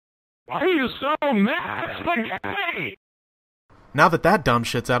Why are you so mad? Look at me! Now that dumb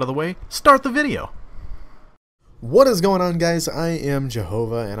shit's out of the way, start the video. What is going on, guys? I am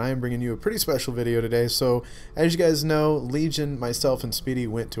Jahova, and I am bringing you a pretty special video today. So, as you guys know, Legion, myself, and Speedy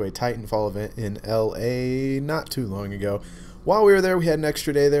went to a Titanfall event in LA not too long ago. While we were there, we had an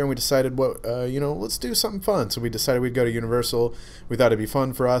extra day there, and we decided, let's do something fun. So we decided we'd go to Universal. We thought it'd be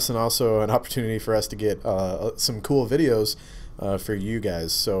fun for us, and also an opportunity for us to get some cool videos for you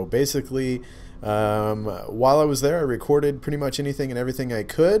guys. So basically, while I was there, I recorded pretty much anything and everything I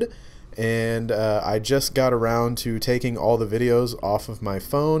could. And I just got around to taking all the videos off of my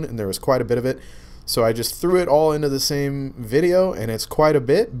phone, and there was quite a bit of it. So I just threw it all into the same video, and it's quite a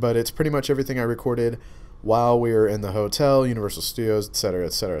bit, but it's pretty much everything I recorded while we were in the hotel, Universal Studios, etc.,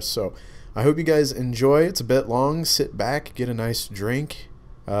 etc. So I hope you guys enjoy. It's a bit long. Sit back, get a nice drink.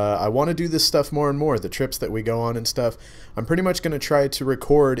 I want to do this stuff more and more, the trips that we go on and stuff. I'm pretty much going to try to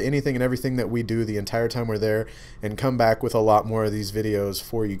record anything and everything that we do the entire time we're there and come back with a lot more of these videos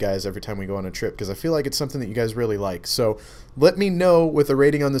for you guys every time we go on a trip, because I feel like it's something that you guys really like. So let me know with a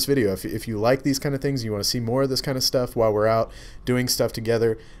rating on this video if you like these kind of things, you want to see more of this kind of stuff while we're out doing stuff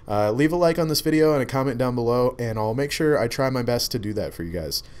together. Leave a like on this video and a comment down below, and I'll make sure I try my best to do that for you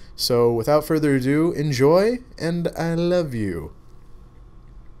guys. So without further ado, enjoy, and I love you.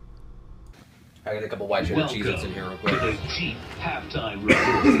 I got a couple white cheddar Cheez-Its in here real quick. Halftime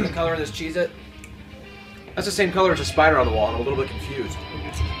Is the color of this Cheez-It? That's the same color as a spider on the wall, and I'm a little bit confused.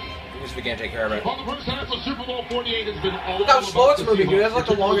 I guess we can't take care of it. On the first half of Super Bowl 48 has been all look how slow it's moving, dude. That's like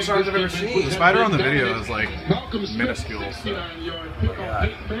the longest arms I've ever seen. The spider on the video is like minuscule. So. Look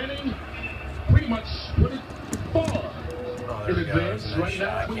at that. Pretty much split it far. Oh, there we go. Right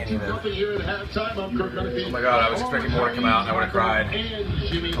now, I can't even. Oh my god, I was expecting more to come out, and I would have cried.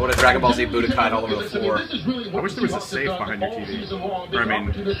 I would have Dragon Ball Z Budokai all over the floor. I wish there was a safe behind your TV. Or, I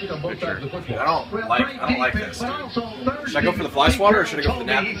mean, picture. I don't like this, dude. Should I go for the fly swatter, or should I go for the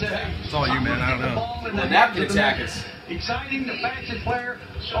napkin attack? It's all you, man. I don't know. The napkin attack is exciting, the fastest player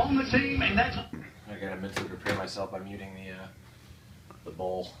on the team, and that's. I gotta mentally prepare myself by muting the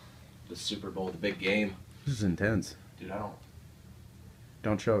bowl, the Super Bowl, the big game. This is intense. Dude, I don't.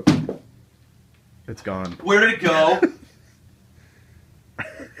 Don't choke. It's gone. Where did it go?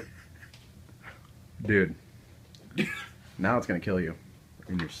 Dude. Now it's gonna kill you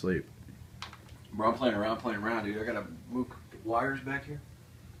in your sleep. Bro, I'm playing around, dude. I gotta move wires back here.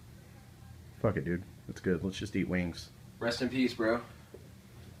 Fuck it, dude. It's good. Let's just eat wings. Rest in peace, bro.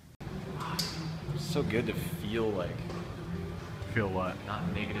 It's so good to feel like. Feel what?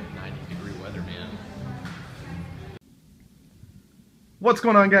 Not negative 90-degree weather, man. What's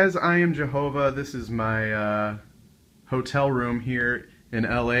going on, guys? I am Jahova. This is my hotel room here in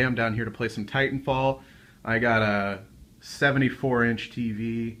LA. I'm down here to play some Titanfall. I got a 74-inch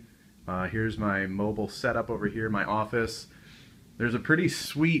TV. Here's my mobile setup over here, my office. There's a pretty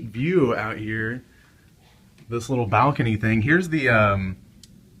sweet view out here. This little balcony thing. Here's the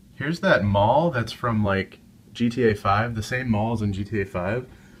here's that mall that's from like GTA 5, the same mall as in GTA 5,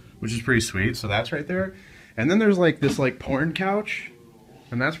 which is pretty sweet. So that's right there. And then there's like this like porn couch.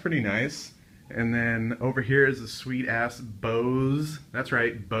 And that's pretty nice. And then over here is a sweet ass Bose. That's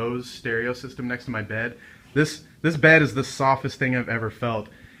right, Bose stereo system next to my bed. This bed is the softest thing I've ever felt.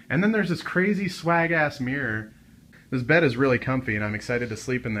 And then there's this crazy swag ass mirror. This bed is really comfy, and I'm excited to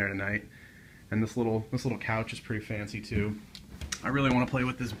sleep in there tonight. And this little couch is pretty fancy too. I really want to play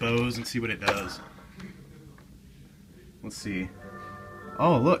with this Bose and see what it does. Let's see.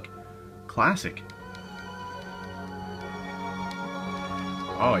 Oh look, classic.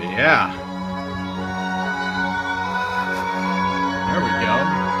 Oh yeah. There we go.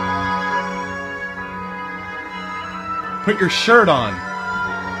 Put your shirt on.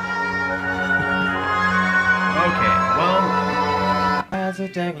 Okay, well. As a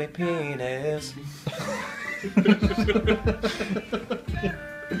dangly penis.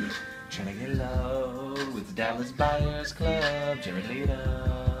 Trying to get low with the Dallas Buyers Club. Jared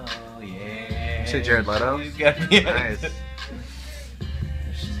Leto. Yeah. You say Jared Leto? He's got me. Nice.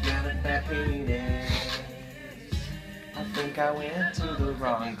 That penis. I think I went to the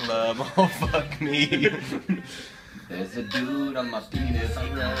wrong club. Oh fuck me. There's a dude on my penis.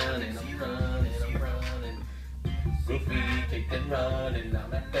 I'm running. Goofy, kicked and running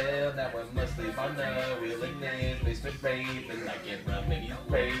down that bell. Now I must sleep on the willingness. Basement rape, and I can't run. Maybe he's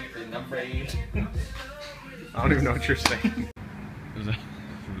raped, and I'm raped. I don't even know what you're saying. Is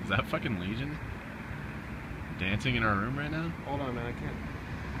that fucking Legion dancing in our room right now? Hold on, man, I can't.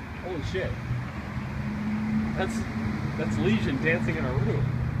 Holy shit. That's Legion dancing in our room.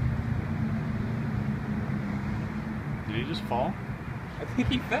 Did he just fall? I think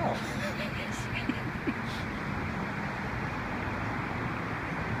he fell.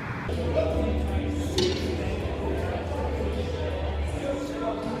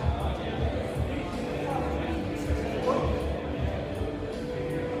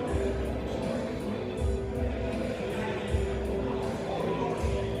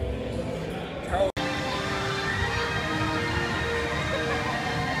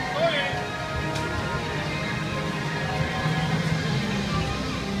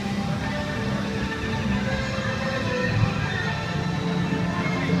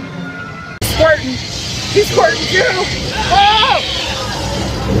 Squirting! He's squirting too! Oh!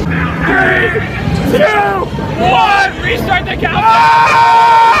 3, 2, 1! Restart the countdown!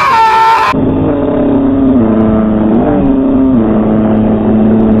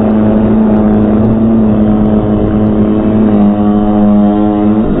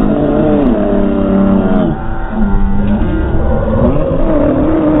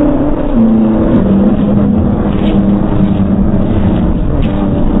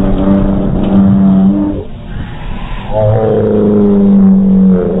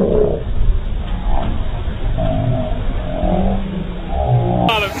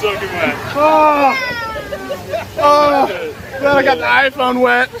 Oh, then I got the iPhone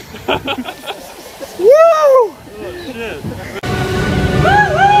wet. Woo! Oh, shit.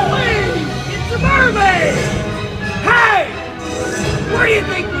 Woo-hoo-wee! It's a mermaid! Hey! Where do you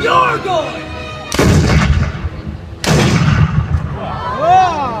think you're going?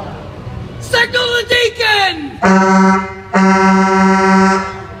 Oh. Signal the deacon!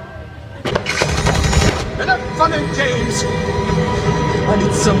 Enough fun and games! I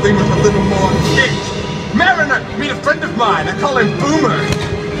need something with a little more kick. Mariner, meet a friend of mine. I call him Boomer.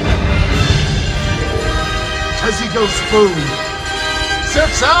 Cause he goes boom.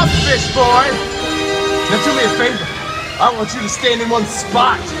 Surf's off, fish boy. Now do me a favor. I want you to stand in one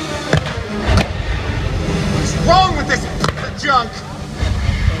spot. What's wrong with this junk?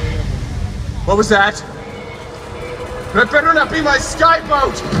 What was that? That better not be my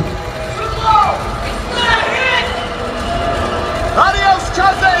skyboat. Adios,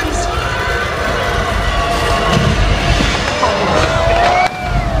 cousins!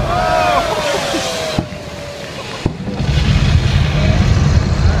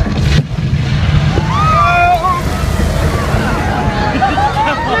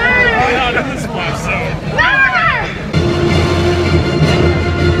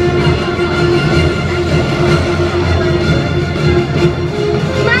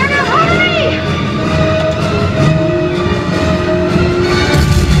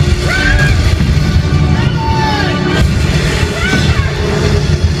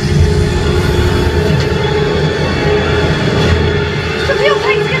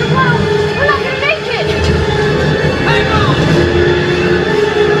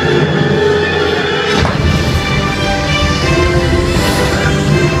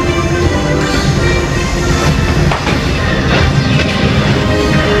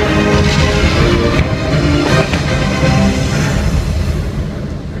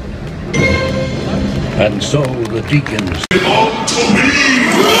 And so the deacons. Belong to me!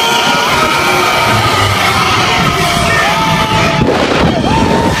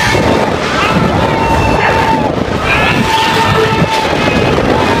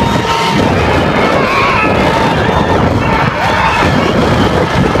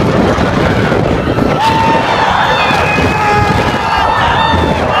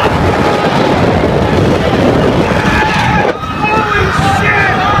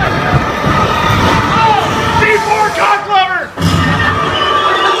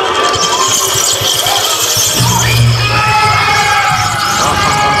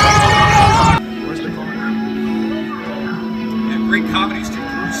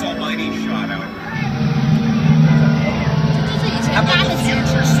 How about the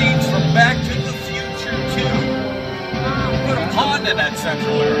future scenes from Back to the Future 2? Put a pond in that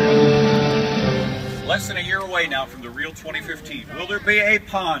central area. Less than a year away now from the real 2015. Will there be a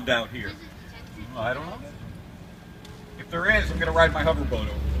pond out here? I don't know. If there is, I'm going to ride my hoverboat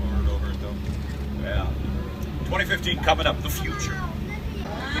over it though. Yeah. 2015 coming up, the future.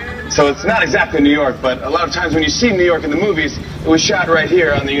 So it's not exactly New York, but a lot of times when you see New York in the movies, it was shot right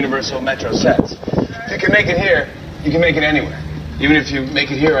here on the Universal Metro sets. If you can make it here, you can make it anywhere. Even if you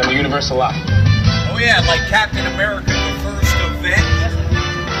make it here on the Universal lot. Oh yeah, like Captain America, the First Avenger.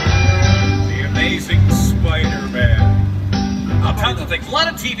 The Amazing Spider-Man. Tons of things. A lot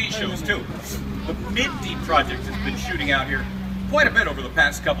of TV shows too. The Mindy Project has been shooting out here quite a bit over the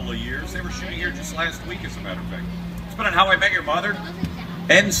past couple of years. They were shooting here just last week, as a matter of fact. It's been on How I Met Your Mother,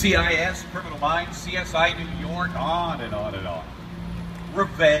 NCIS, Criminal Minds, CSI New York, on and on and on.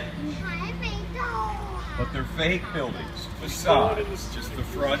 Revenge. but they're fake buildings, facades, just the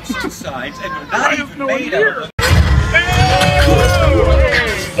fronts and sides, and they're not even made out of.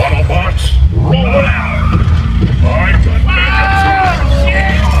 Autobots, roll out!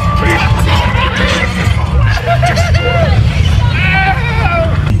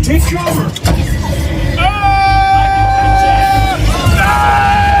 Take cover!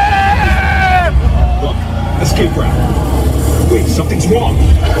 Escape route. Wait, something's wrong.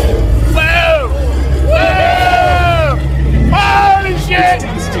 Whoa! Whoa! Holy shit!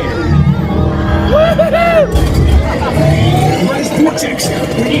 Where's Vortex?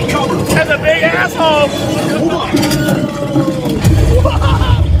 We need cover. That's a big asshole! Hold on.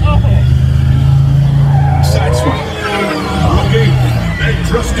 Sideswipe. Okay. Hey,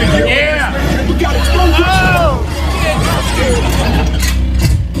 trusted you. Yeah! We got explosions. Oh!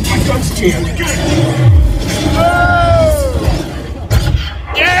 My gun's jammed. Oh!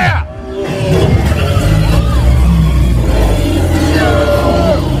 Yeah!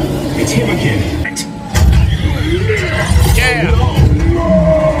 It's him again. Yeah!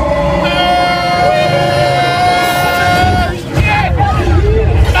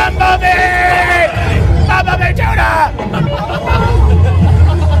 Bumblebee tuna!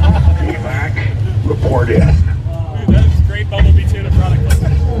 Back. Report in. Dude, that is great Bumblebee tuna product.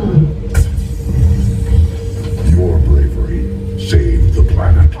 Your bravery saved the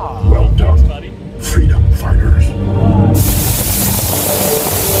planet. Well done, buddy. freedom fighters.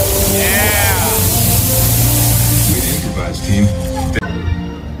 Yeah! Way to improvise, team. I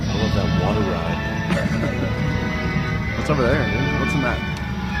love that water ride. What's over there, dude? What's in that?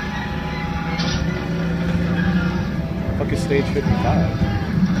 Fuck is stage 55?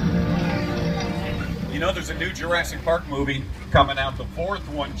 You know, there's a new Jurassic Park movie coming out, the fourth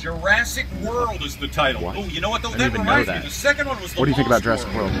one. Jurassic World is the title. Oh, you know what though? That reminds me. The second one was the What do you think about Lost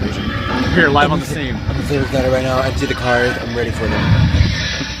Jurassic World? Here, live on the scene. I'm the favorite guy right now. I see the cars. I'm ready for them.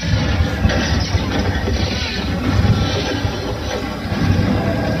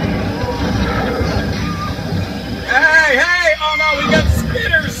 Hey, hey! Oh no, we got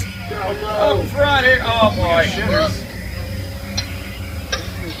spitters up front here. Oh boy. Spitters.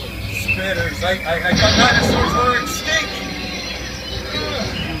 I thought dinosaurs were extinct.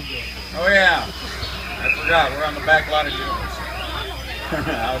 Oh yeah. I forgot. We're on the back lot of Juniors.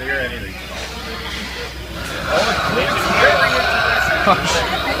 I don't hear anything. Oh, it's very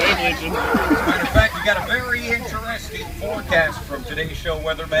interesting. As a matter of fact, we got a very interesting forecast from today's show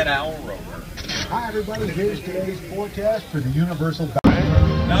weatherman Al Rover. Hi everybody, here's today's forecast for the Universal.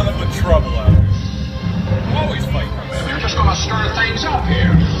 Nothing but trouble out here. Always fight. You're just gonna stir things up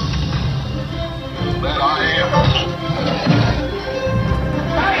here. That I am.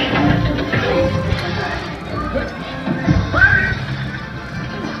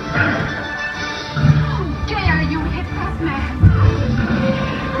 Dare you hit that man?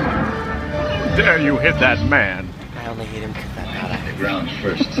 Dare you hit that man? I only hit him because I thought I The ground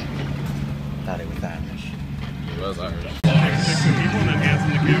first. thought it was Irish. It was Irish.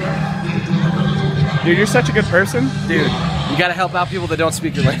 Dude, you're such a good person. Dude, you gotta help out people that don't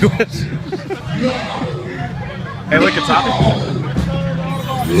speak your language. Hey, look, it's hot.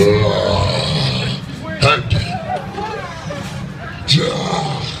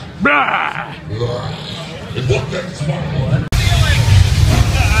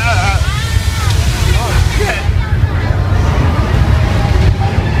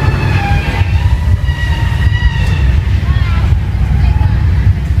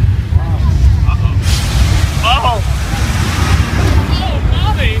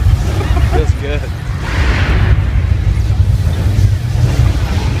 Feels good.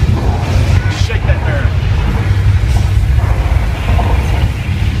 Shake that bear.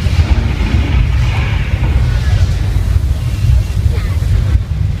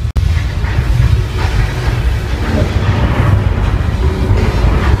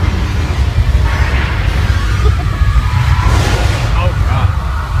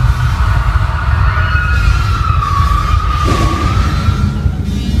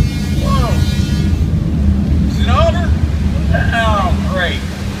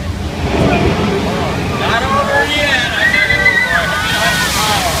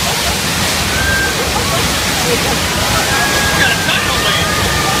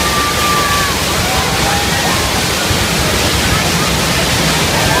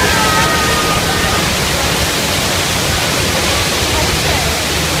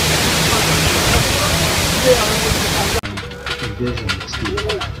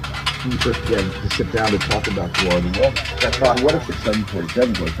 When you first get to sit down to talk about war, well, I thought, what if the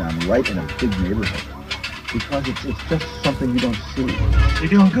 747 goes down right in a big neighborhood? Because it's just something you don't see. You're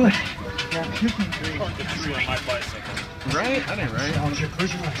doing good. Parked a tree on my bicycle. Right? That ain't right. On your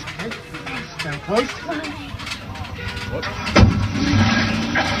cushion. Stand close. Whoops.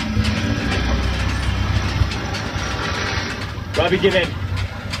 Robbie, get in.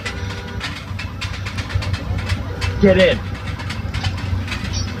 Get in.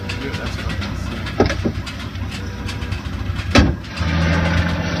 Dude, that's fucking sick.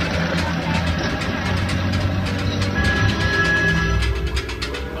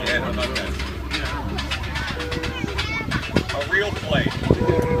 Yeah, how about that? A real play.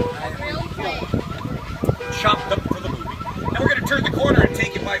 Chopped up for the movie. Now we're going to turn the corner and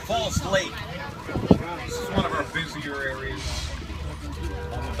take it by Falls Lake. This is one of our busier areas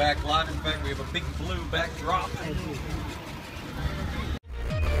on the back lot. In fact, we have a big blue backdrop.